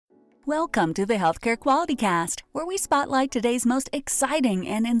Welcome to the Healthcare Quality Cast, where we spotlight today's most exciting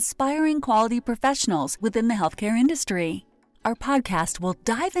and inspiring quality professionals within the healthcare industry. Our podcast will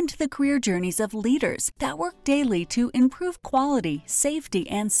dive into the career journeys of leaders that work daily to improve quality, safety,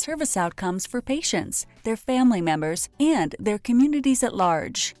 and service outcomes for patients, their family members, and their communities at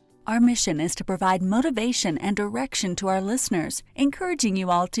large. Our mission is to provide motivation and direction to our listeners, encouraging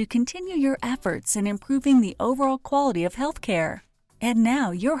you all to continue your efforts in improving the overall quality of healthcare. And now,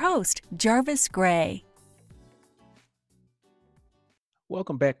 your host, Jarvis Gray.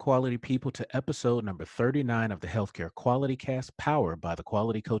 Welcome back, quality people, to episode number 39 of the Healthcare Quality Cast, powered by the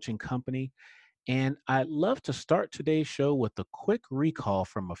Quality Coaching Company. And I'd love to start today's show with a quick recall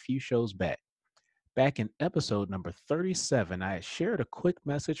from a few shows back. Back in episode number 37, I had shared a quick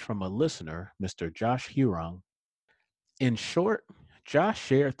message from a listener, Mr. Josh Hurong. In short, Josh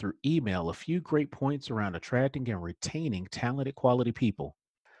shared through email a few great points around attracting and retaining talented quality people.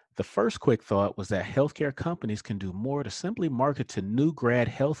 The first quick thought was that healthcare companies can do more to simply market to new grad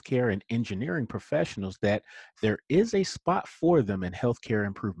healthcare and engineering professionals that there is a spot for them in healthcare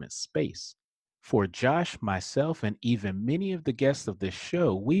improvement space. For Josh, myself, and even many of the guests of this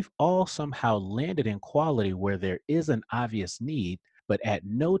show, we've all somehow landed in quality where there is an obvious need, but at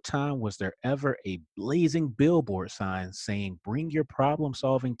no time was there ever a blazing billboard sign saying, "Bring your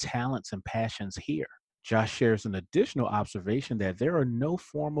problem-solving talents and passions here." Josh shares an additional observation that there are no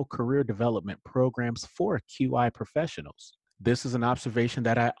formal career development programs for QI professionals. This is an observation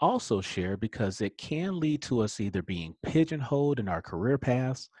that I also share because it can lead to us either being pigeonholed in our career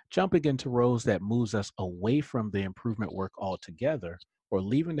paths, jumping into roles that moves us away from the improvement work altogether, or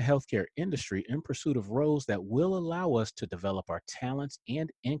leaving the healthcare industry in pursuit of roles that will allow us to develop our talents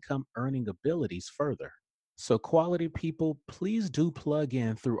and income earning abilities further. So quality people, please do plug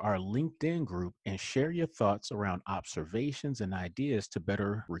in through our LinkedIn group and share your thoughts around observations and ideas to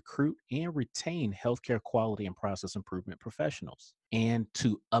better recruit and retain healthcare quality and process improvement professionals. And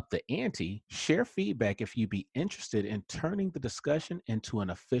to up the ante, share feedback if you'd be interested in turning the discussion into an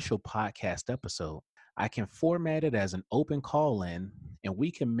official podcast episode. I can format it as an open call-in, and we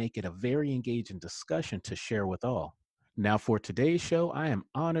can make it a very engaging discussion to share with all. Now, for today's show, I am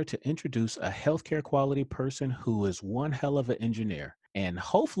honored to introduce a healthcare quality person who is one hell of an engineer. And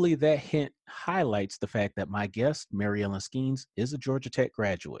hopefully that hint highlights the fact that my guest, Mary Ellen Skeens, is a Georgia Tech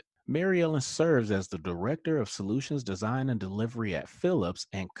graduate. Mary Ellen serves as the Director of Solutions Design and Delivery at Philips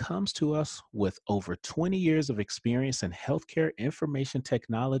and comes to us with over 20 years of experience in healthcare information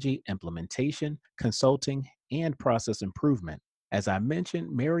technology implementation, consulting, and process improvement. As I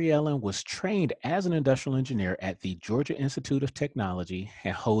mentioned, Mary Ellen was trained as an industrial engineer at the Georgia Institute of Technology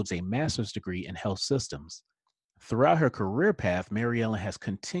and holds a master's degree in health systems. Throughout her career path, Mary Ellen has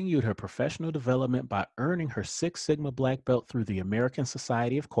continued her professional development by earning her Six Sigma Black Belt through the American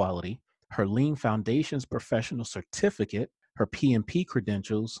Society of Quality, her Lean Foundations Professional Certificate, her PMP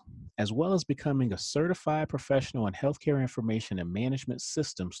credentials, as well as becoming a certified professional in healthcare information and management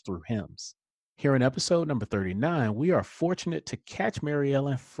systems through HIMS. Here in episode number 39, we are fortunate to catch Mary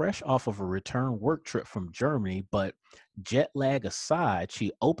Ellen fresh off of a return work trip from Germany, but jet lag aside,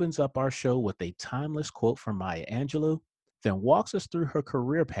 she opens up our show with a timeless quote from Maya Angelou, then walks us through her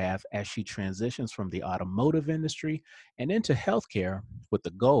career path as she transitions from the automotive industry and into healthcare with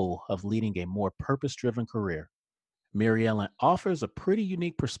the goal of leading a more purpose-driven career. Mary Ellen offers a pretty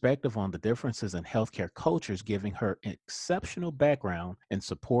unique perspective on the differences in healthcare cultures, giving her exceptional background in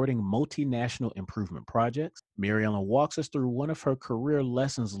supporting multinational improvement projects. Mary Ellen walks us through one of her career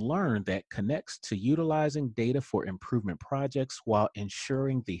lessons learned that connects to utilizing data for improvement projects while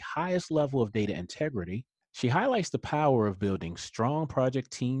ensuring the highest level of data integrity. She highlights the power of building strong project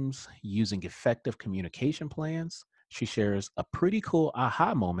teams using effective communication plans. She shares a pretty cool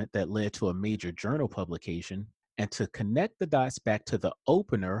aha moment that led to a major journal publication. And to connect the dots back to the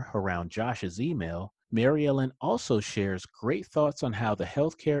opener around Josh's email, Mary Ellen also shares great thoughts on how the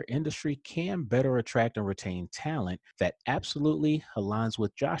healthcare industry can better attract and retain talent that absolutely aligns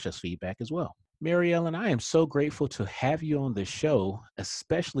with Josh's feedback as well. Mary Ellen, I am so grateful to have you on this show,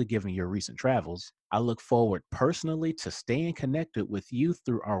 especially given your recent travels. I look forward personally to staying connected with you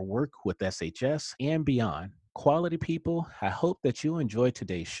through our work with SHS and beyond. Quality people, I hope that you enjoyed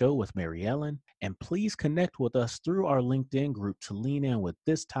today's show with Mary Ellen, and please connect with us through our LinkedIn group to lean in with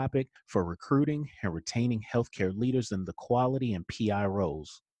this topic for recruiting and retaining healthcare leaders in the quality and PI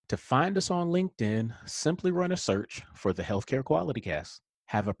roles. To find us on LinkedIn, simply run a search for the Healthcare Quality Cast.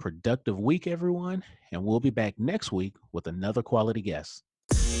 Have a productive week, everyone, and we'll be back next week with another quality guest.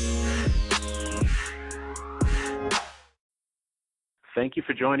 Thank you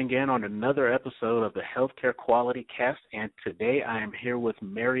for joining in on another episode of the Healthcare Quality Cast, and today I am here with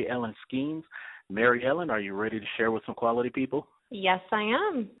Mary Ellen Skeens. Mary Ellen, are you ready to share with some quality people? Yes, I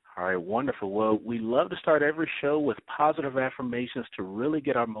am. All right, wonderful. Well, we love to start every show with positive affirmations to really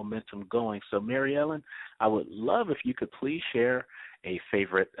get our momentum going. So, Mary Ellen, I would love if you could please share a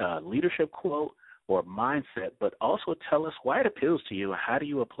favorite leadership quote or mindset, but also tell us why it appeals to you and how do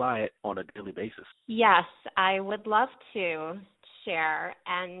you apply it on a daily basis. Yes, I would love to share.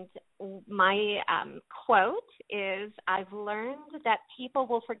 And my quote is, I've learned that people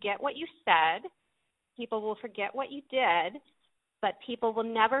will forget what you said, people will forget what you did, but people will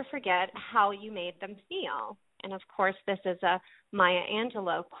never forget how you made them feel. And of course, this is a Maya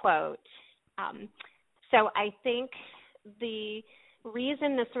Angelou quote. So I think the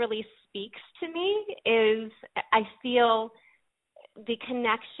reason this really speaks to me is I feel the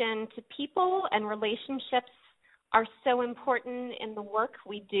connection to people and relationships are so important in the work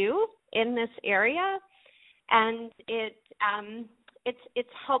we do in this area, and it's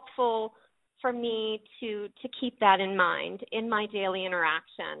helpful for me to keep that in mind in my daily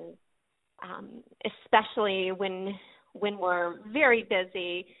interactions, especially when we're very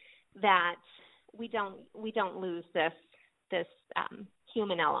busy, that we don't lose this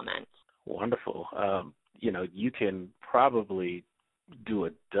human element. Wonderful. You can probably do a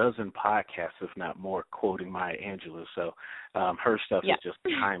dozen podcasts, if not more, quoting Maya Angelou. So her stuff is just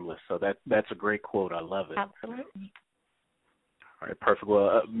timeless. So that's a great quote. I love it. Absolutely. All right, perfect.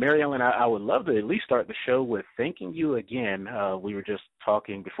 Well, Mary Ellen, I would love to at least start the show with thanking you again. We were just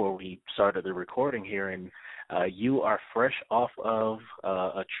talking before we started the recording here, and you are fresh off of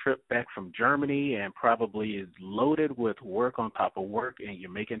a trip back from Germany and probably is loaded with work on top of work, and you're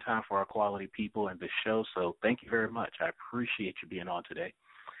making time for our quality people and the show. So thank you very much. I appreciate you being on today.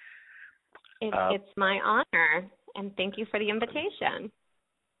 It's my honor, and thank you for the invitation.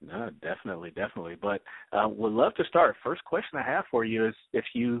 No, definitely. But would love to start. First question I have for you is if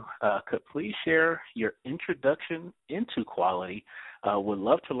you could please share your introduction into quality. Would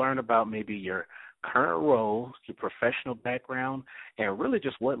love to learn about maybe your current role, your professional background, and really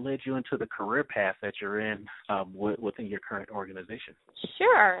just what led you into the career path that you're in within your current organization.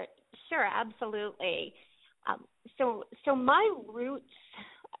 Sure, absolutely. So my roots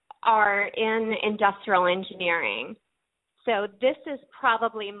are in industrial engineering. So this is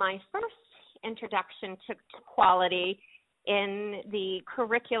probably my first introduction to quality in the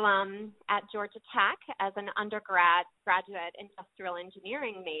curriculum at Georgia Tech as an graduate industrial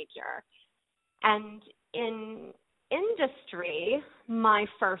engineering major. And in industry, my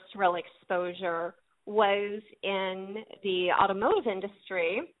first real exposure was in the automotive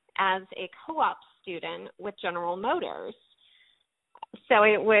industry as a co-op student with General Motors. So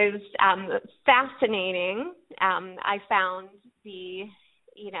it was fascinating. I found the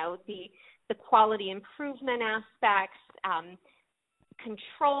quality improvement aspects,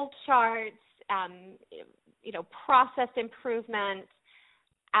 control charts, process improvement,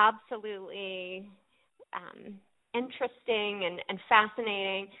 absolutely interesting and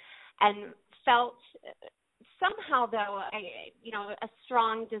fascinating, and felt somehow, though, a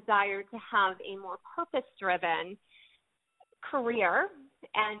strong desire to have a more purpose-driven career,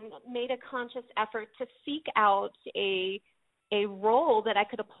 and made a conscious effort to seek out a role that I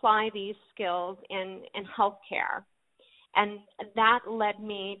could apply these skills in healthcare. And that led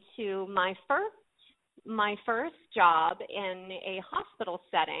me to my first job in a hospital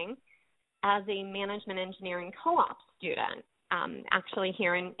setting as a management engineering co-op student, actually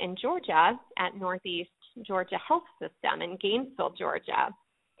here in Georgia at Northeast Georgia Health System in Gainesville, Georgia.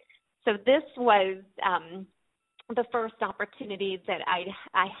 So this was the first opportunity that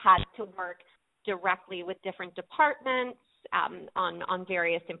I had to work directly with different departments on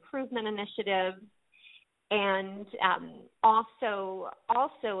various improvement initiatives, and also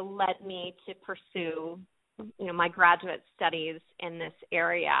led me to pursue my graduate studies in this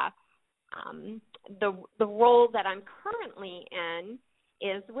area. The role that I'm currently in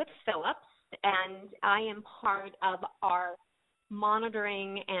is with Philips, and I am part of our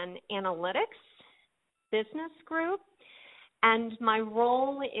monitoring and analytics business group, and my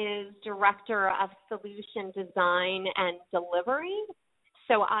role is Director of Solution Design and Delivery.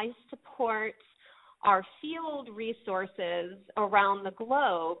 So I support our field resources around the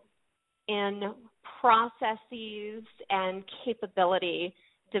globe in processes and capability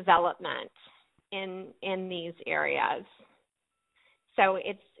development in these areas. So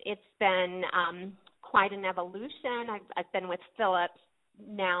it's been quite an evolution. I've been with Philips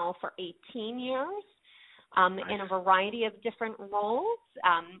now for 18 years. In a variety of different roles,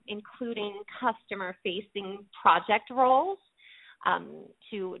 including customer-facing project roles,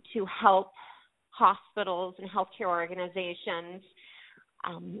 to help hospitals and healthcare organizations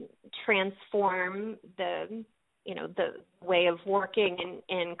transform the way of working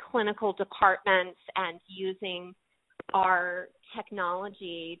in clinical departments and using our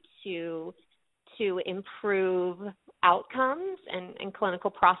technology to improve outcomes and clinical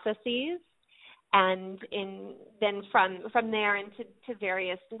processes, and then from there into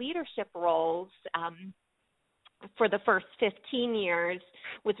various leadership roles. For the first 15 years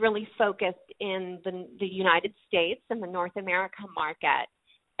was really focused in the United States and the North America market,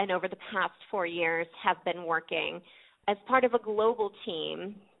 and over the past 4 years have been working as part of a global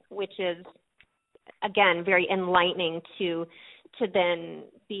team, which is, again, very enlightening to then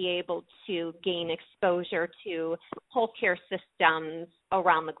be able to gain exposure to healthcare systems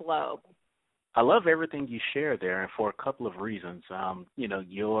around the globe. I love everything you share there, and for a couple of reasons.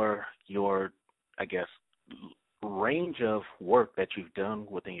 Your I guess, range of work that you've done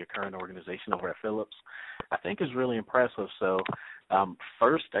within your current organization over at Philips, I think is really impressive. So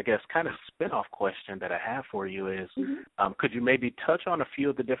first, I guess, kind of spin-off question that I have for you is, could you maybe touch on a few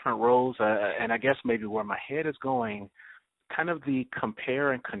of the different roles, and I guess maybe where my head is going, kind of the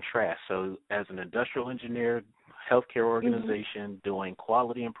compare and contrast. So as an industrial engineer, healthcare organization doing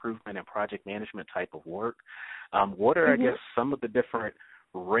quality improvement and project management type of work, what are, I guess, some of the different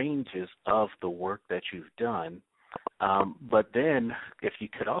ranges of the work that you've done? But then if you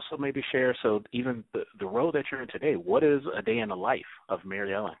could also maybe share, so even the role that you're in today, what is a day in the life of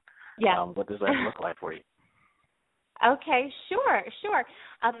Mary Ellen? Yeah. What does that look like for you? Okay, sure.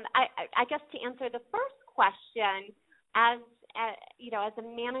 I guess to answer the first question, as a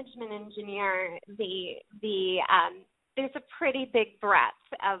management engineer, there's a pretty big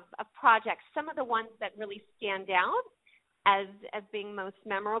breadth of projects. Some of the ones that really stand out as being most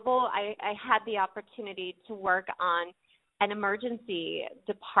memorable, I had the opportunity to work on an emergency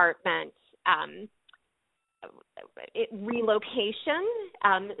department relocation.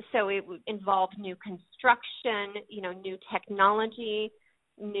 So it involved new construction, new technology,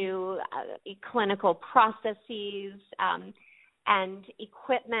 new clinical processes, and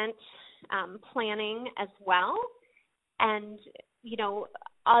equipment planning as well. And,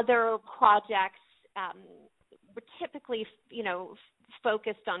 other projects were typically,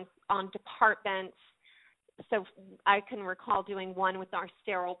 focused on departments. So I can recall doing one with our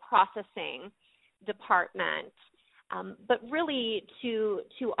sterile processing department, but really to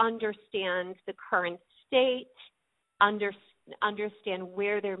understand the current state, understand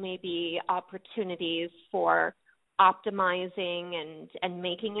where there may be opportunities for optimizing and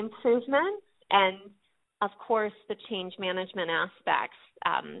making improvements, and of course the change management aspects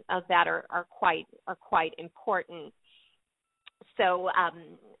of that are quite important. So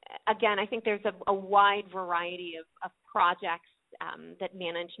again, I think there's a wide variety of projects that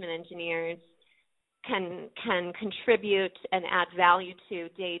management engineers can contribute and add value to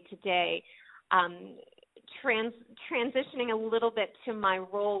day. Transitioning a little bit to my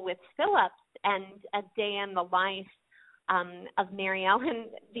role with Philips and a day in the life of Mary Ellen,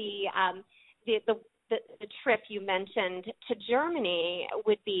 the trip you mentioned to Germany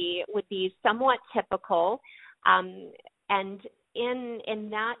would be somewhat typical, and in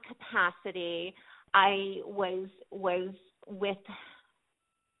that capacity, I was with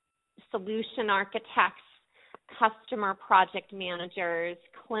solution architects, customer project managers,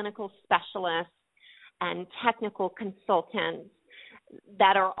 clinical specialists, and technical consultants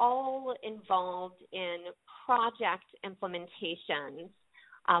that are all involved in project implementations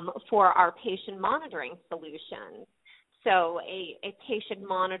for our patient monitoring solutions. So a patient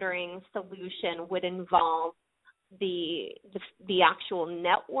monitoring solution would involve the actual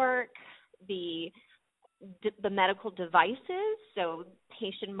network, the medical devices, so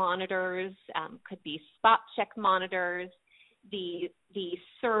patient monitors could be spot check monitors, the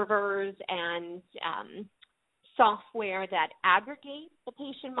servers and software that aggregate the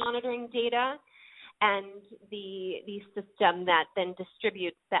patient monitoring data, and the system that then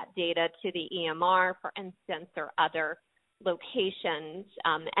distributes that data to the EMR, for instance, or other locations,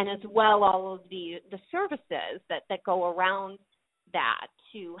 and as well all of the services that go around that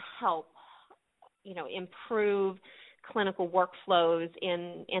to help improve clinical workflows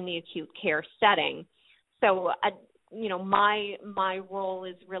in the acute care setting. So my role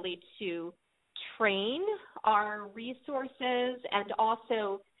is really to train our resources and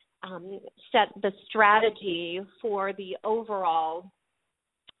also set the strategy for the overall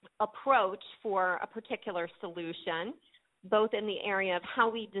approach for a particular solution, both in the area of how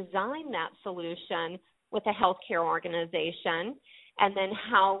we design that solution with a healthcare organization, and then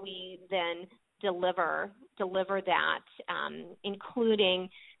how we then deliver deliver that, including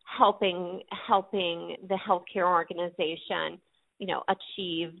helping the healthcare organization,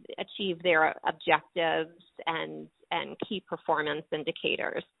 achieve their objectives and key performance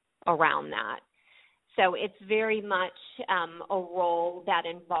indicators around that. So it's very much a role that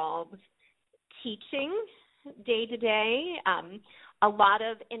involves teaching day to day, a lot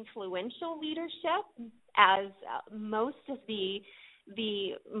of influential leadership, as most of the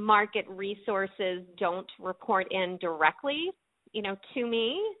market resources don't report in directly, to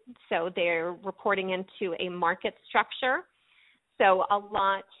me. So they're reporting into a market structure. So a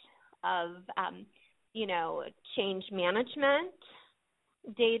lot of, change management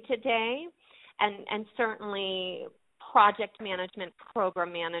day to day, and certainly project management,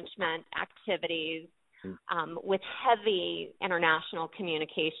 program management activities with heavy international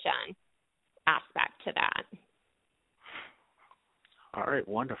communication aspect to that. All right,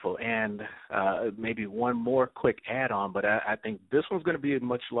 wonderful. And maybe one more quick add-on, but I think this one's going to be a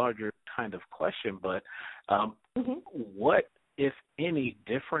much larger kind of question, but what, if any,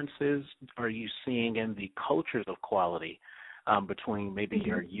 differences are you seeing in the cultures of quality between maybe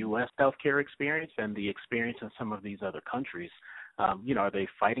your U.S. healthcare experience and the experience in some of these other countries? Are they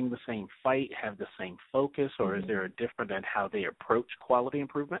fighting the same fight, have the same focus, or is there a difference in how they approach quality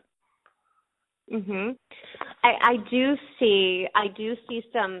improvement? I do see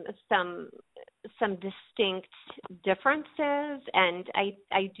some distinct differences, and I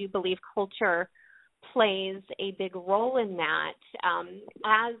do believe culture plays a big role in that,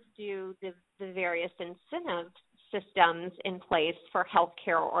 as do the various incentive systems in place for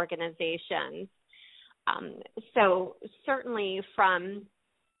healthcare organizations. So certainly from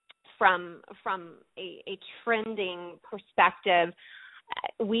a trending perspective,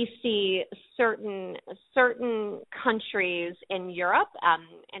 we see certain countries in Europe,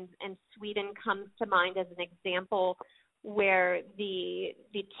 and Sweden comes to mind as an example, where the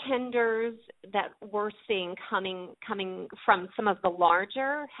tenders that we're seeing coming from some of the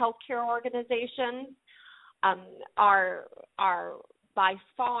larger healthcare organizations are by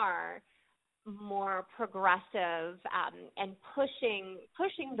far more progressive and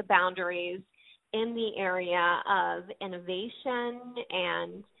pushing the boundaries in the area of innovation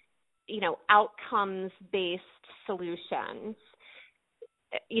and, outcomes-based solutions.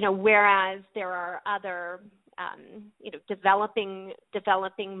 Whereas there are other, developing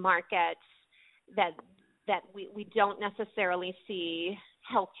markets that we don't necessarily see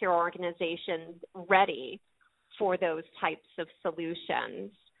healthcare organizations ready for those types of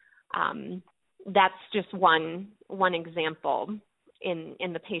solutions. That's just one example in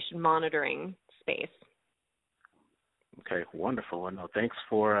the patient monitoring space. Okay, wonderful. And thanks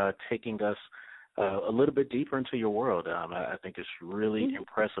for taking us a little bit deeper into your world. I think it's really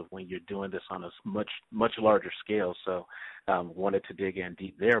impressive when you're doing this on a much larger scale. So wanted to dig in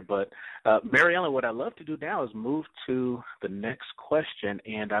deep there. But Mary Ellen, what I'd love to do now is move to the next question.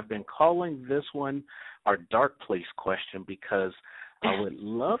 And I've been calling this one our dark place question, because I would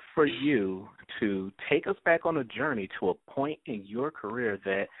love for you to take us back on a journey to a point in your career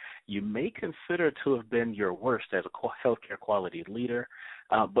that you may consider to have been your worst as a healthcare quality leader,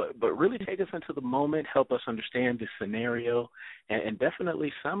 but really take us into the moment, help us understand the scenario, and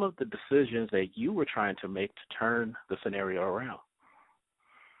definitely some of the decisions that you were trying to make to turn the scenario around.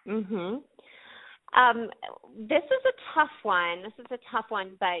 This is a tough one,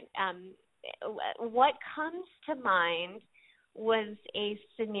 but what comes to mind was a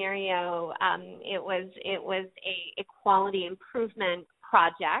scenario. It was a quality improvement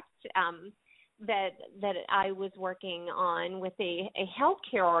project that I was working on with a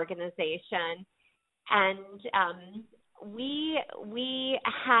healthcare organization, and we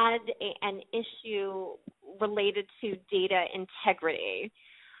had an issue related to data integrity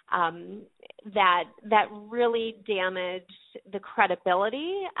that really damaged the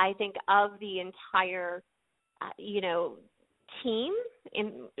credibility, I think, of the entire team,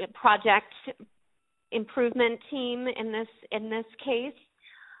 in project improvement team in this case,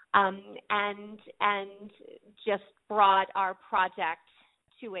 and just brought our project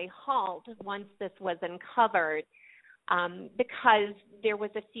to a halt once this was uncovered, because there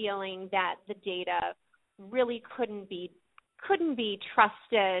was a feeling that the data really couldn't be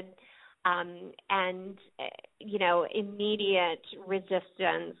trusted, and immediate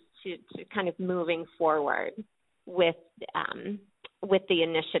resistance to kind of moving forward with the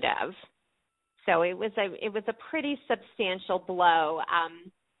initiative. So it was a pretty substantial blow,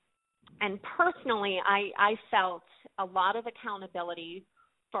 and personally, I felt a lot of accountability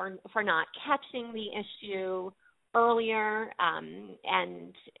for not catching the issue earlier,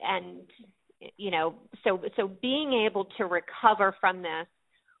 and so being able to recover from this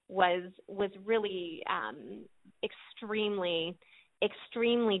was really extremely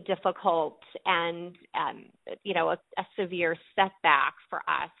difficult and a severe setback for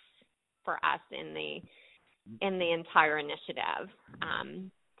us in the entire initiative.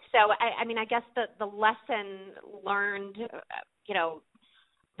 So I guess the lesson learned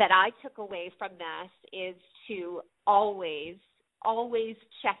that I took away from this is to always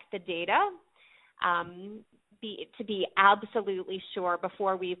check the data, to be absolutely sure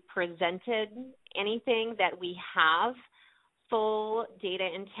before we've presented anything that we have full data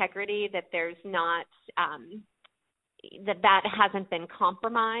integrity, that there's not that hasn't been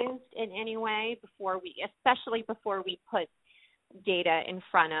compromised in any way especially before we put data in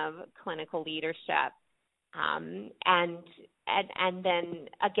front of clinical leadership. And then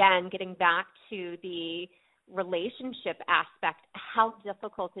again, getting back to the relationship aspect, how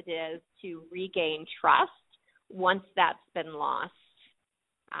difficult it is to regain trust once that's been lost.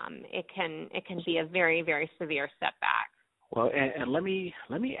 It can be a very, very severe setback. Well, and let me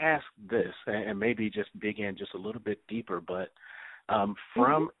ask this, and maybe just dig in just a little bit deeper, but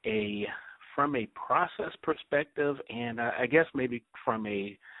from a process perspective, and I guess maybe from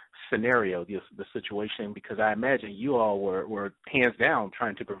a scenario, the situation, because I imagine you all were hands down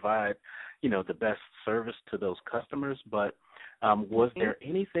trying to provide, the best service to those customers, but was there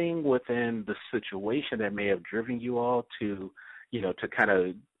anything within the situation that may have driven you all to kind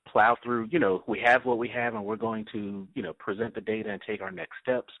of plow through, we have what we have and we're going to, present the data and take our next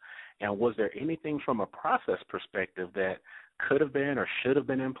steps? And was there anything from a process perspective that could have been or should have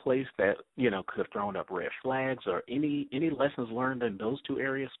been in place that, could have thrown up red flags, or any lessons learned in those two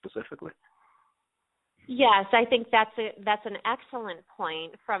areas specifically? Yes, I think that's an excellent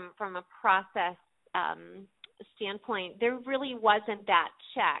point from a process standpoint. There really wasn't that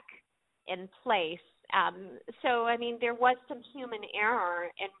check in place. So, there was some human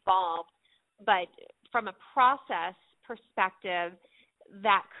error involved, but from a process perspective,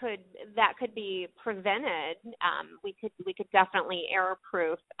 that could be prevented. We could definitely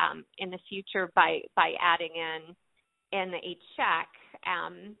error-proof in the future by adding in a check,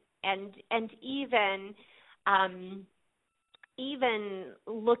 and even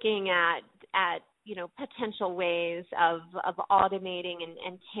looking at potential ways of automating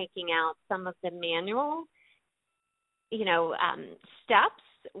and taking out some of the manual, steps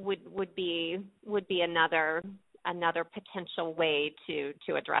would be another potential way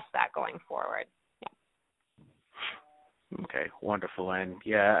to address that going forward. Yeah. Okay, wonderful. And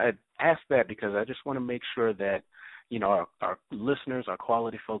I asked that because I just want to make sure that, our listeners, our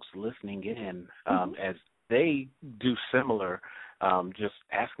quality folks listening in, as they do similar, just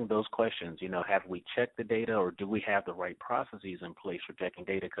asking those questions, have we checked the data, or do we have the right processes in place for checking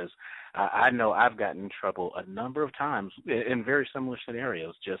data? Because I know I've gotten in trouble a number of times in very similar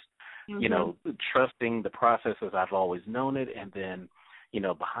scenarios, just, trusting the process as I've always known it, and then,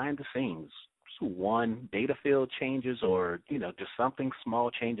 behind the scenes, one data field changes, or, just something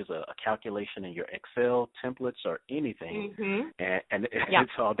small changes, a calculation in your Excel templates or anything, and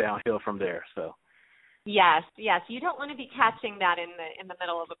it's all downhill from there. So. Yes. You don't want to be catching that in the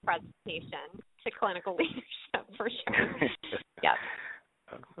middle of a presentation to clinical leadership, for sure. Yes.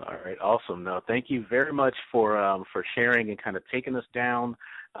 All right, awesome. No, thank you very much for sharing and kind of taking us down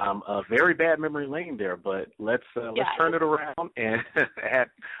a very bad memory lane there. But let's turn it around and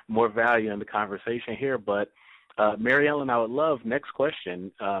add more value in the conversation here. But Mary Ellen, I would love, next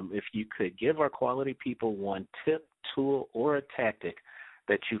question, if you could give our quality people one tip, tool, or a tactic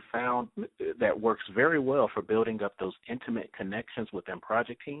that you found that works very well for building up those intimate connections within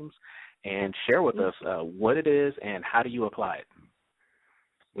project teams, and share with us what it is and how do you apply it.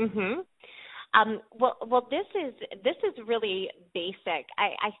 Well, this is really basic.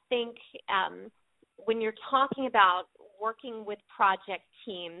 I think when you're talking about working with project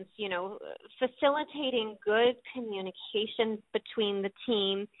teams, facilitating good communication between the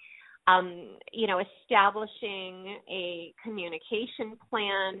team, establishing a communication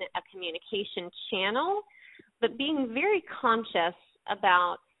plan, a communication channel, but being very conscious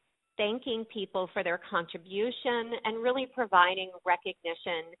about thanking people for their contribution and really providing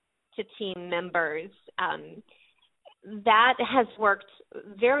recognition to team members. That has worked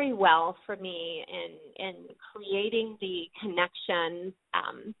very well for me in creating the connection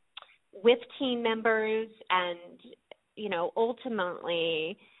with team members and,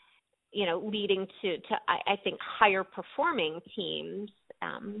 ultimately, leading to I think higher performing teams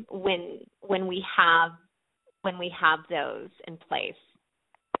when we have those in place.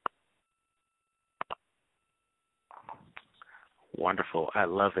 Wonderful. I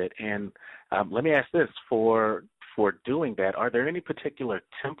love it. And let me ask this, for doing that, are there any particular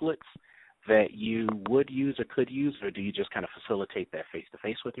templates that you would use or could use, or do you just kind of facilitate that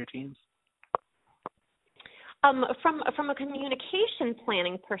face-to-face with your teams? From a communication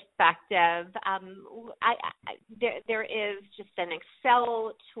planning perspective, there is just an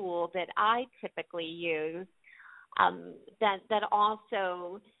Excel tool that I typically use that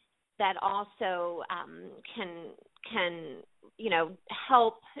also can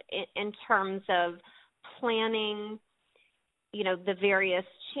help in terms of planning, the various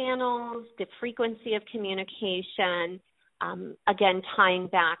channels, the frequency of communication, again, tying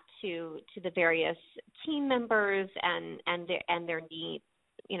back to the various team members and their needs,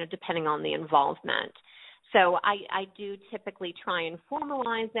 depending on the involvement. So I do typically try and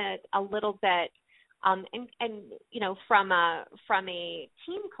formalize it a little bit, and from a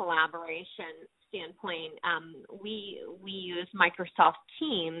team collaboration standpoint, we use Microsoft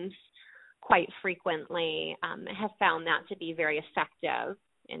Teams quite frequently. Have found that to be very effective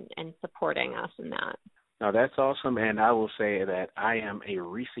in supporting us in that. No, that's awesome, and I will say that I am a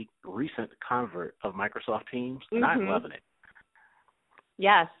recent convert of Microsoft Teams, and I'm loving it.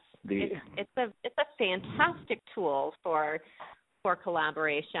 Yes, it's a fantastic tool for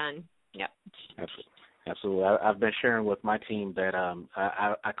collaboration. Yep. Absolutely. I've been sharing with my team that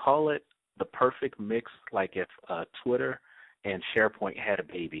I call it the perfect mix. Like if Twitter and SharePoint had a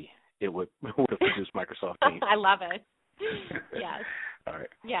baby, it would have produced Microsoft Teams. I love it. Yes. All right.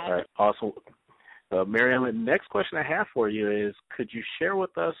 Yes. All right. Awesome. Mary Ellen, next question I have for you is, could you share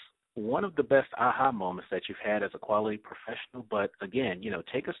with us one of the best aha moments that you've had as a quality professional? But again,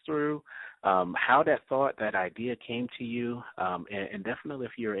 take us through how that thought, that idea came to you, and definitely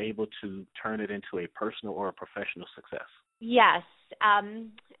if you're able to turn it into a personal or a professional success. Yes. I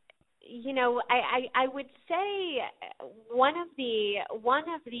would say one of the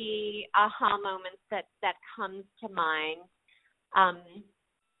aha moments that comes to mind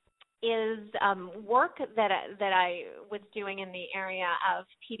is work that I was doing in the area of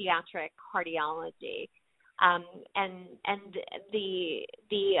pediatric cardiology, and the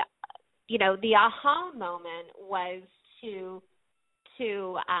aha moment was to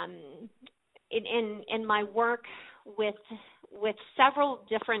in my work with several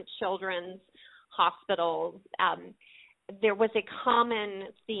different children's hospitals, there was a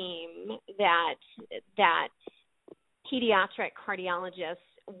common theme that pediatric cardiologists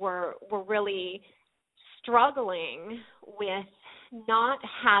were really struggling with not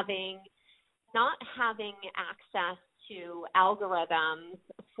having access to algorithms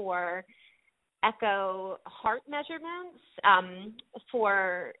for echo heart measurements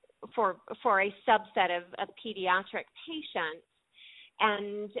for a subset of pediatric patients.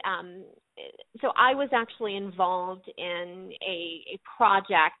 And so I was actually involved in a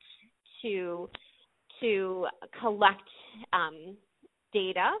project to collect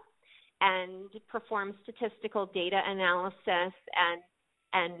data and perform statistical data analysis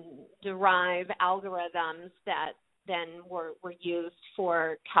and derive algorithms that then were used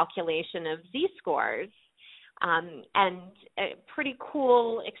for calculation of Z-scores. And a pretty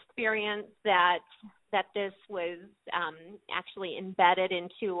cool experience that this was actually embedded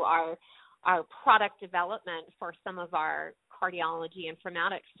into our product development for some of our cardiology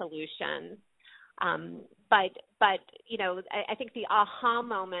informatics solutions. But I think the aha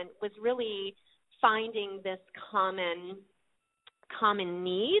moment was really finding this common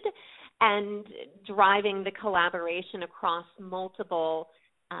need and driving the collaboration across multiple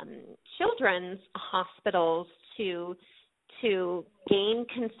children's hospitals to gain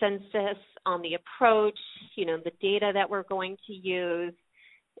consensus on the approach, the data that we're going to use,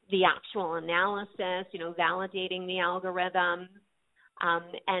 the actual analysis, validating the algorithm,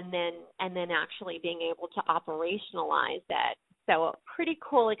 and then actually being able to operationalize it. So a pretty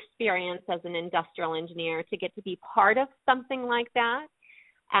cool experience as an industrial engineer to get to be part of something like that,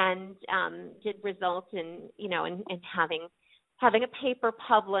 and did result in having a paper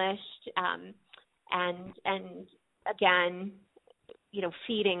published, and again,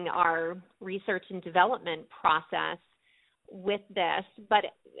 feeding our research and development process with this. But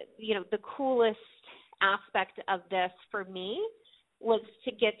the coolest aspect of this for me was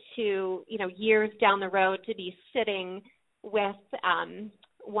to get to, years down the road, to be sitting with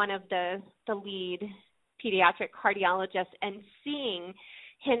one of the lead pediatric cardiologists and seeing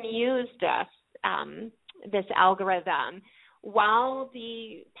him use this algorithm while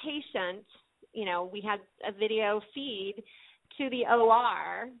the patient, we had a video feed to the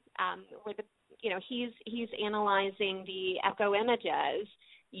OR where he's analyzing the echo images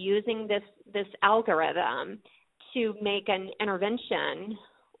using this algorithm to make an intervention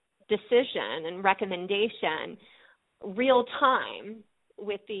decision and recommendation real time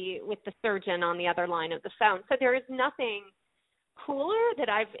with the surgeon on the other line of the phone. So there is nothing cooler that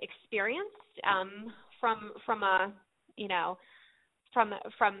I've experienced from a from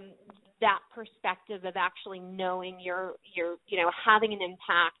that perspective of actually knowing you're having an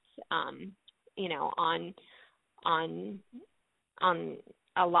impact on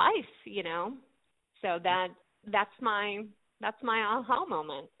a life, so that's my aha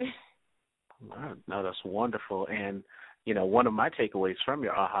moment. No, that's wonderful. And one of my takeaways from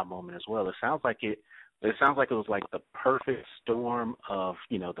your aha moment as well, it sounds like it was like the perfect storm of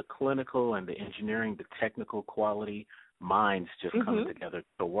the clinical and the engineering, the technical quality minds just coming together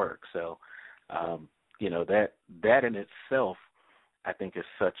to work. So that in itself, I think, is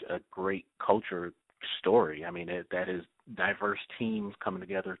such a great culture story. I mean, that is diverse teams coming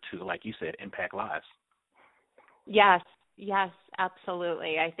together to, like you said, impact lives. Yes,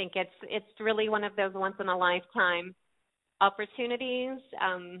 absolutely. I think it's really one of those once in a lifetime opportunities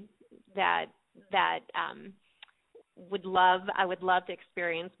that I would love to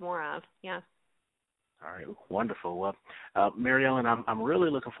experience more of. Yes. All right, wonderful. Well, Mary Ellen, I'm really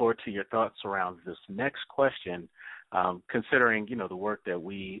looking forward to your thoughts around this next question, considering, the work that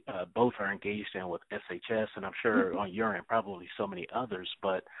we both are engaged in with SHS, and I'm sure on your end, probably so many others,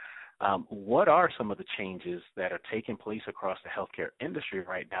 but what are some of the changes that are taking place across the healthcare industry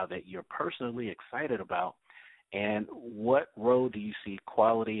right now that you're personally excited about, and what role do you see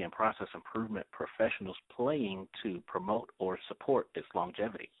quality and process improvement professionals playing to promote or support its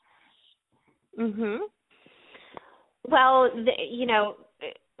longevity? Well, the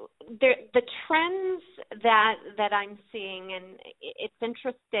trends that I'm seeing, and it's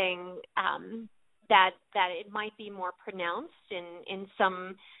interesting that it might be more pronounced in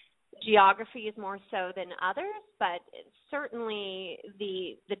some geographies more so than others, but certainly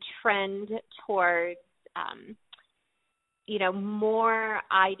the trend towards more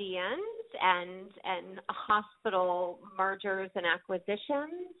IDNs and hospital mergers and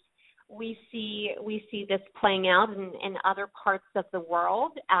acquisitions. We see this playing out in other parts of the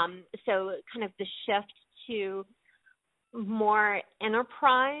world. So kind of the shift to more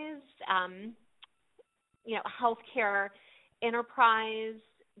enterprise, healthcare enterprise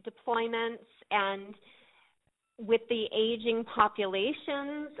deployments, and with the aging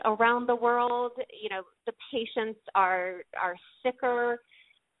populations around the world, the patients are sicker,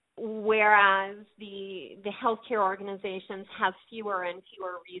 whereas the healthcare organizations have fewer and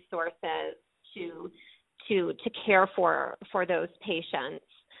fewer resources to care for those patients.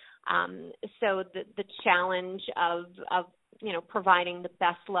 So the challenge of providing the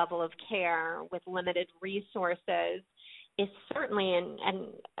best level of care with limited resources is certainly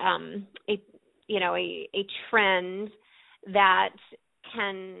a trend that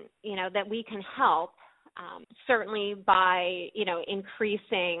that we can help. Certainly by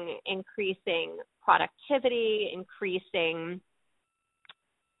increasing productivity, increasing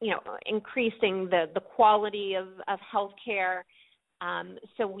the quality of healthcare,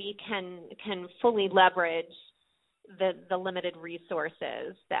 so we can fully leverage the limited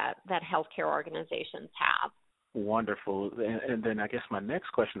resources that healthcare organizations have. Wonderful. And then I guess my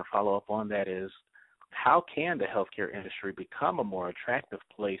next question to follow up on that is, how can the healthcare industry become a more attractive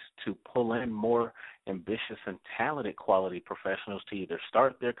place to pull in more ambitious and talented quality professionals to either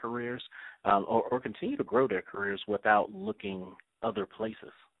start their careers or continue to grow their careers without looking other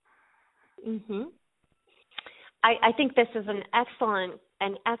places? I think this is an excellent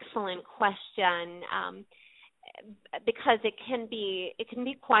question because it can be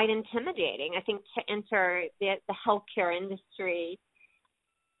quite intimidating. I think to enter the healthcare industry,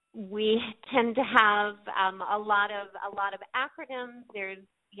 we tend to have a lot of acronyms. There's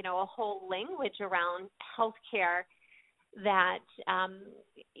a whole language around healthcare that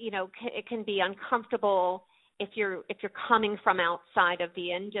it can be uncomfortable if you're coming from outside of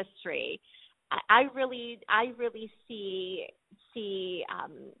the industry. I really see the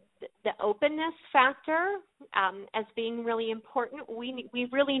openness factor as being really important. We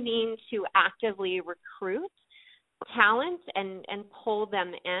really need to actively recruit talent and pull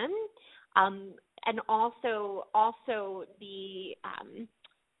them in, and also be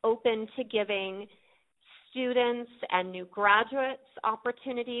open to giving students and new graduates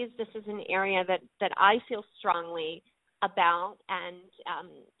opportunities. This is an area that I feel strongly about, and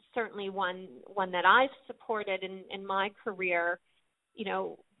certainly one that I've supported in my career,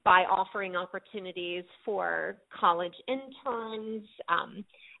 by offering opportunities for college interns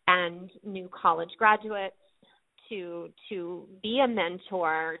and new college graduates to be a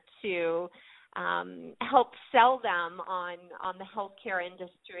mentor, to help sell them on the healthcare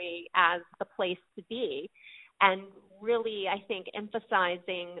industry as the place to be. And really, I think,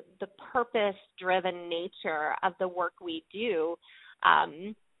 emphasizing the purpose-driven nature of the work we do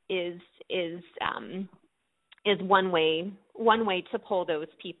is one way to pull those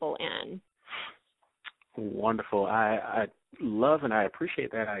people in. Wonderful. I love and I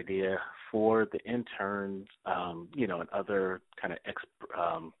appreciate that idea for the interns, and other kind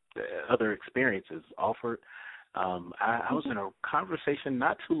of other experiences offered. I was in a conversation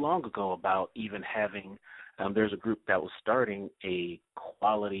not too long ago about even having, there's a group that was starting a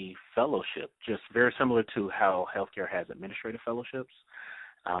quality fellowship, just very similar to how healthcare has administrative fellowships.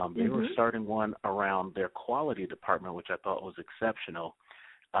 They were starting one around their quality department, which I thought was exceptional.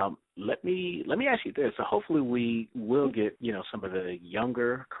 Let me ask you this. So hopefully we will get, some of the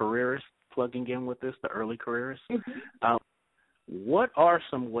younger careerists plugging in with this, the early careerists. What are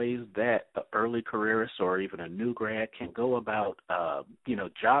some ways that an early careerist or even a new grad can go about,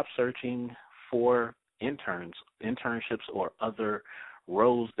 job searching for internships or other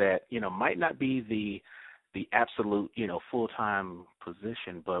roles that, might not be the absolute, full-time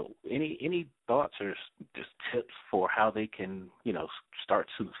position, but any thoughts or just tips for how they can, start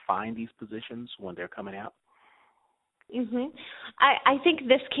to find these positions when they're coming out? I think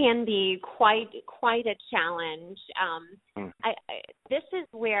this can be quite a challenge. This is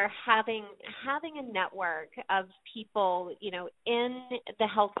where having a network of people, in the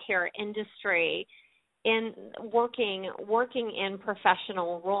healthcare industry, in working in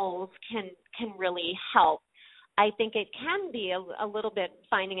professional roles can really help. I think it can be a little bit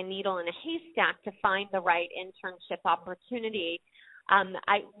finding a needle in a haystack to find the right internship opportunity.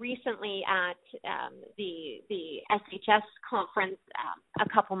 I recently at the SHS conference a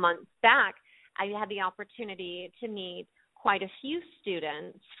couple months back, I had the opportunity to meet quite a few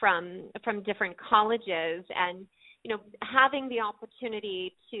students from different colleges, and having the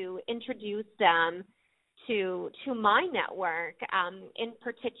opportunity to introduce them to my network, in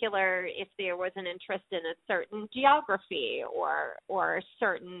particular if there was an interest in a certain geography or a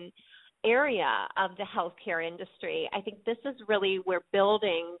certain area of the healthcare industry. I think this is really where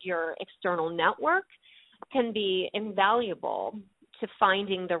building your external network can be invaluable to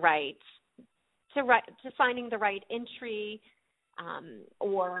finding the right entry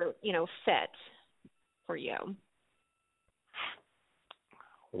or fit for you.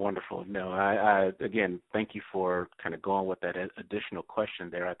 Wonderful. No, I again, thank you for kind of going with that additional question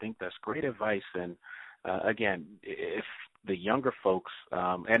there. I think that's great advice. And again, if the younger folks,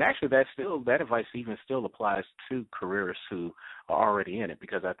 and actually that advice even still applies to careerists who are already in it,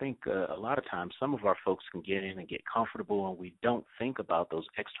 because I think a lot of times some of our folks can get in and get comfortable, and we don't think about those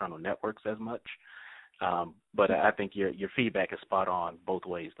external networks as much. But I think your feedback is spot on both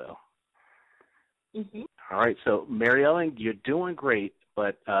ways, though. All right. So, Mary Ellen, you're doing great.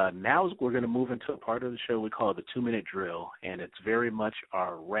 But now we're going to move into a part of the show we call the 2-minute drill, and it's very much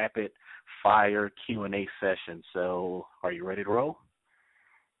our rapid fire Q&A session. So are you ready to roll?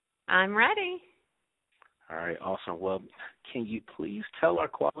 I'm ready. All right, awesome. Well, can you please tell our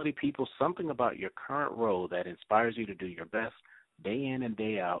quality people something about your current role that inspires you to do your best day in and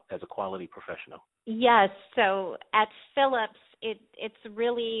day out as a quality professional? Yes. So at Philips, it's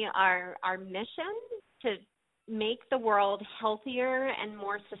really our mission to make the world healthier and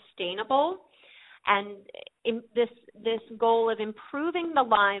more sustainable, and this goal of improving the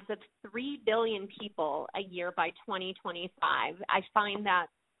lives of 3 billion people a year by 2025. I find that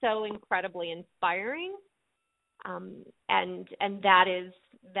so incredibly inspiring, and that is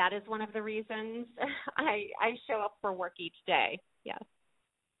one of the reasons I show up for work each day. Yes.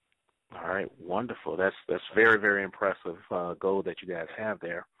 All right, wonderful. That's very, very impressive goal that you guys have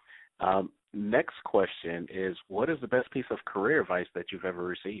there. Next question is, what is the best piece of career advice that you've ever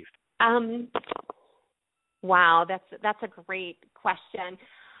received? Wow, that's a great question.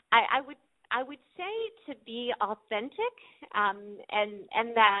 I would say to be authentic,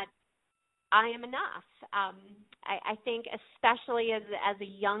 and that I am enough. I think especially as a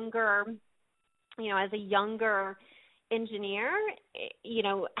younger engineer,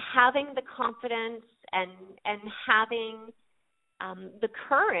 having the confidence and having the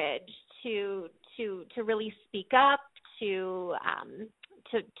courage to really speak up, to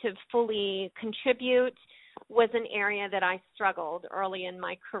fully contribute was an area that I struggled early in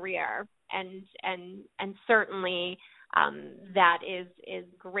my career, and certainly that is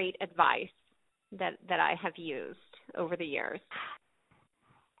great advice that I have used over the years.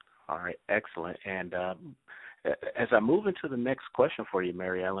 All right, excellent. And as I move into the next question for you,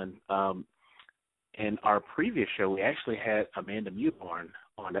 Mary Ellen, in our previous show, we actually had Amanda Mewborn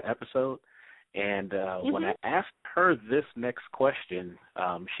on the episode, And when I asked her this next question,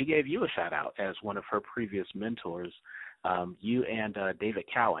 she gave you a shout out as one of her previous mentors, you and David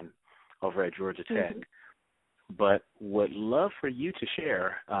Cowan over at Georgia Tech. But would love for you to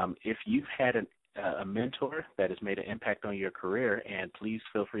share if you've had a mentor that has made an impact on your career, and please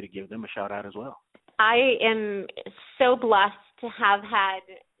feel free to give them a shout out as well. I am so blessed to have had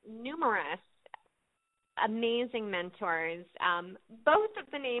numerous amazing mentors. Both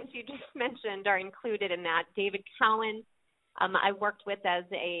of the names you just mentioned are included in that. David Cowan, I worked with as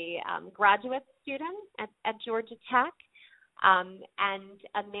a graduate student at Georgia Tech, and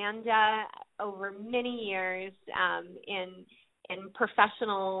Amanda over many years in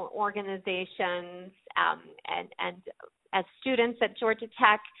professional organizations and as students at Georgia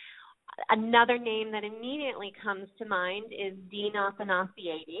Tech. Another name that immediately comes to mind is Dean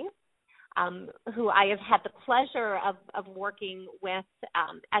Athanasiades, who I have had the pleasure of working with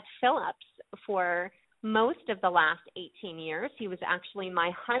at Phillips for most of the last 18 years. He was actually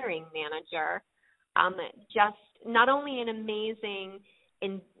my hiring manager. Just not only an amazing,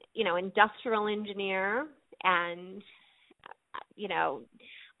 industrial engineer, and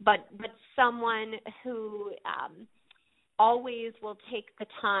but someone who always will take the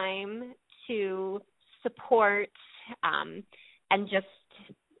time to support and just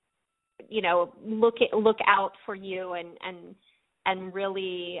look out for you and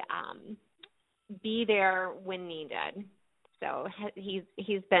really be there when needed. So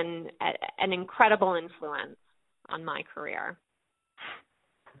he's been an incredible influence on my career.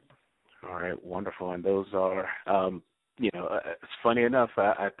 All right, wonderful. And those are, it's funny enough,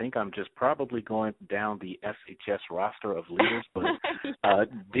 I think I'm just probably going down the SHS roster of leaders, but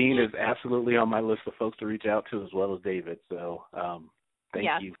Dean is absolutely on my list of folks to reach out to, as well as David. So thank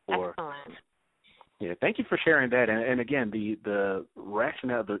you for excellent. Yeah, thank you for sharing that. And again, the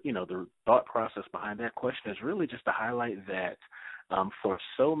rationale, the thought process behind that question is really just to highlight that for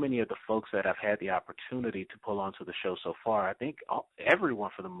so many of the folks that I've had the opportunity to pull onto the show so far, I think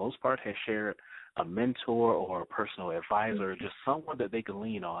everyone, for the most part, has shared a mentor or a personal advisor, just someone that they can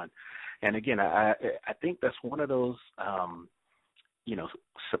lean on. And again, I think that's one of those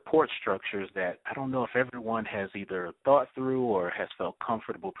support structures that I don't know if everyone has either thought through or has felt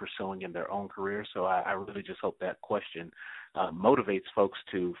comfortable pursuing in their own career. So I really just hope that question motivates folks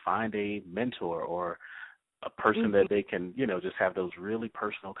to find a mentor or a person that they can, just have those really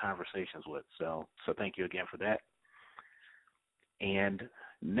personal conversations with. So thank you again for that. And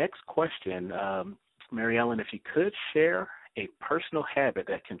next question, Mary Ellen, if you could share a personal habit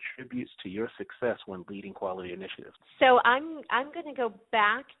that contributes to your success when leading quality initiatives. So I'm going to go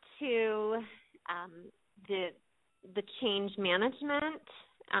back to the change management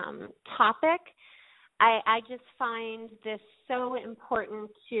topic. I just find this so important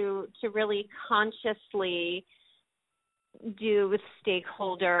to really consciously do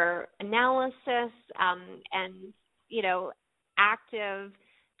stakeholder analysis and active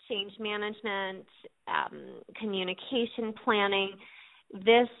change management, communication planning.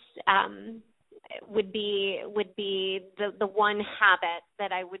 This would be the one habit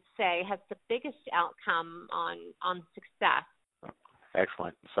that I would say has the biggest outcome on success.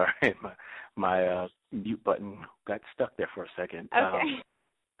 Excellent. Sorry, my mute button got stuck there for a second. Okay.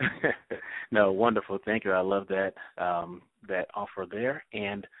 No, wonderful. Thank you. I love that that offer there.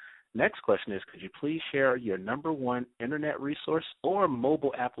 And next question is, could you please share your number one internet resource or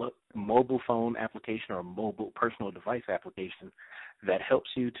mobile phone application or mobile personal device application that helps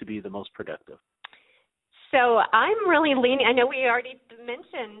you to be the most productive? So I'm really leaning, I know we already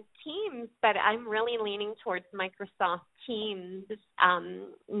mentioned Teams, but I'm really leaning towards Microsoft Teams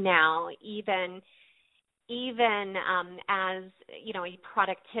now, even as, a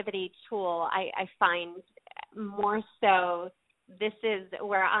productivity tool. I find more so this is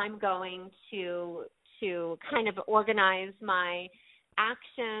where I'm going to kind of organize my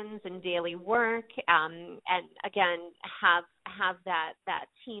actions and daily work, and again have that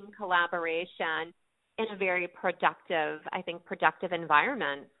team collaboration in a very productive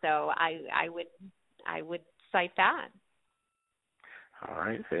environment. So I would cite that. All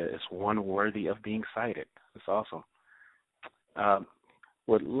right, it's one worthy of being cited. That's awesome.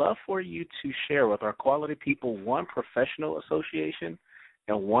 Would love for you to share with our quality people one professional association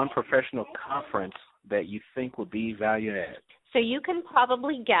and one professional conference that you think would be value add. So you can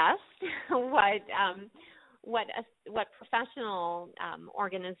probably guess what professional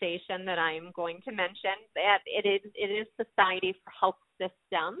organization that I'm going to mention. That it is Society for Health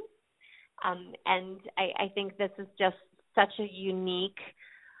Systems, and I think this is just such a unique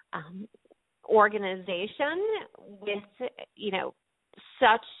organization with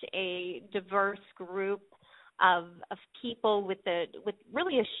such a diverse group of people with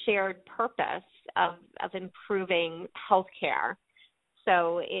really a shared purpose of improving healthcare.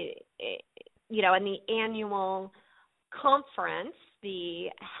 So in the annual conference, the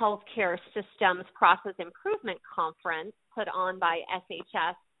Healthcare Systems Process Improvement Conference put on by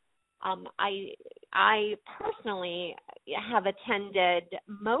SHS, I personally have attended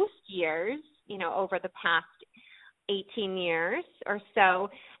most years, over the past 18 years or so,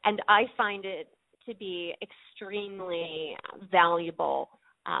 and I find it to be extremely valuable,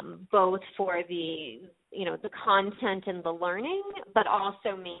 both for the content and the learning, but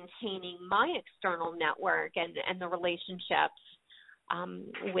also maintaining my external network and the relationships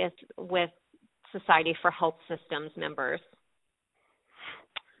with Society for Health Systems members.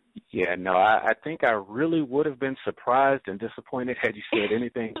 Yeah, no, I think I really would have been surprised and disappointed had you said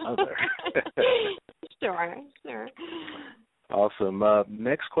anything other. Sure. Awesome.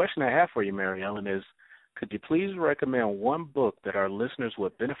 Next question I have for you, Mary Ellen, is could you please recommend one book that our listeners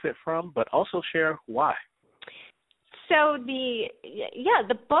would benefit from, but also share why? So the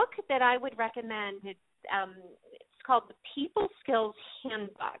book that I would recommend, it's called The People Skills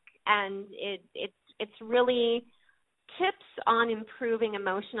Handbook, and it's really tips on improving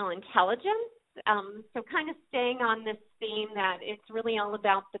emotional intelligence. So kind of staying on this theme that it's really all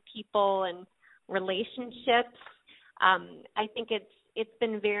about the people and relationships. I think it's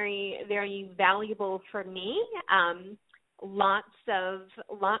been very, very valuable for me. Lots of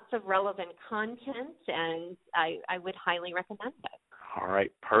relevant content, and I would highly recommend it. All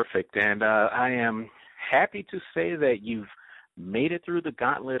right, perfect. And I am happy to say that you've made it through the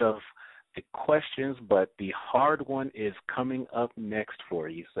gauntlet of the questions, but the hard one is coming up next for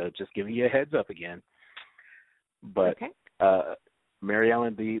you. So just giving you a heads up again. But okay. Mary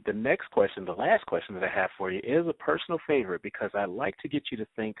Ellen, the next question, the last question that I have for you is a personal favorite because I like to get you to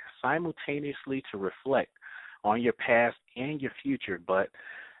think simultaneously to reflect on your past and your future. But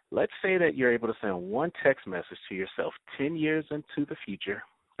let's say that you're able to send one text message to yourself 10 years into the future,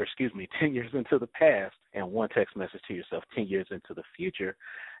 10 years into the past, and one text message to yourself 10 years into the future.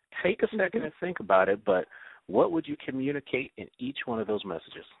 Take a second and think about it, but what would you communicate in each one of those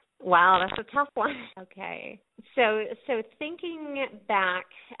messages? Wow, that's a tough one. Okay. So thinking back,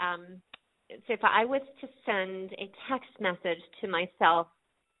 so if I was to send a text message to myself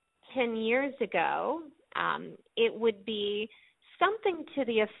 10 years ago, it would be something to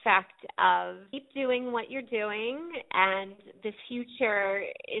the effect of keep doing what you're doing and the future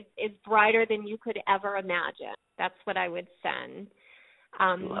is brighter than you could ever imagine. That's what I would send.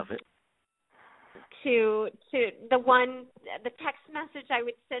 Love it. To the text message I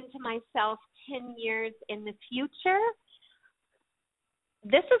would send to myself 10 years in the future.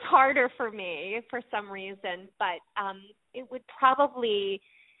 This is harder for me for some reason, but it would probably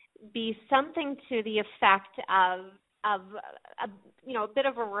be something to the effect of a bit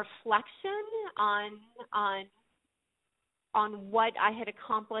of a reflection on what I had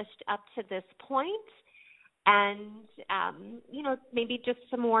accomplished up to this point. And, maybe just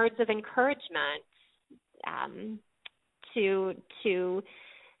some words of encouragement to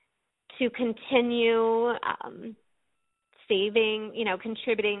continue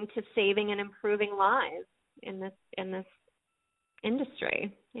contributing to saving and improving lives in this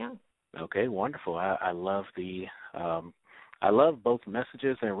industry. Yeah. Okay, wonderful. I love I love both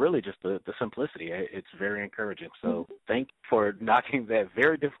messages and really just the simplicity. It's very encouraging. So Thank you for knocking that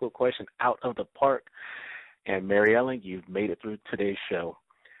very difficult question out of the park. And Mary Ellen, you've made it through today's show.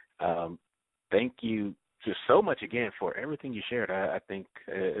 Thank you just so much again for everything you shared. I think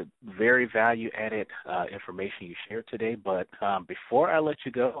very value-added information you shared today. But before I let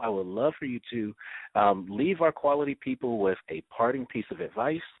you go, I would love for you to leave our quality people with a parting piece of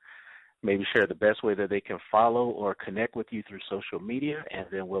advice. Maybe share the best way that they can follow or connect with you through social media, and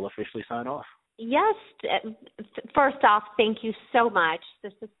then we'll officially sign off. Yes. First off, thank you so much.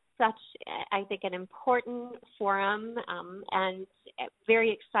 This is such, I think, an important forum, and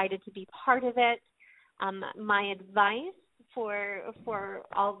very excited to be part of it. My advice for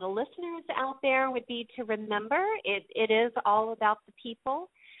all the listeners out there would be to remember it is all about the people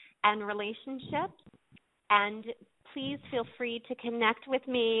and relationships. And please feel free to connect with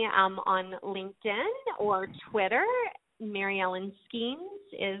me on LinkedIn or Twitter. Mary Ellen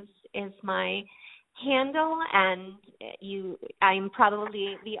Skeens is my handle, and I'm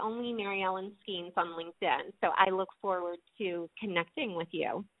probably the only Mary Ellen Skeens on LinkedIn. So I look forward to connecting with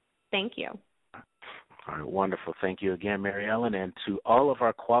you. Thank you. All right, wonderful. Thank you again, Mary Ellen. And to all of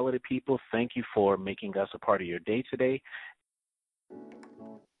our quality people, thank you for making us a part of your day today.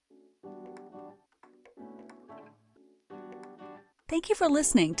 Thank you for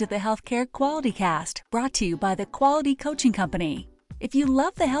listening to the Healthcare Quality Cast, brought to you by the Quality Coaching Company. If you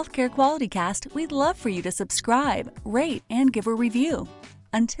love the Healthcare Quality Cast, we'd love for you to subscribe, rate, and give a review.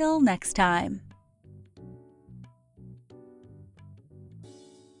 Until next time.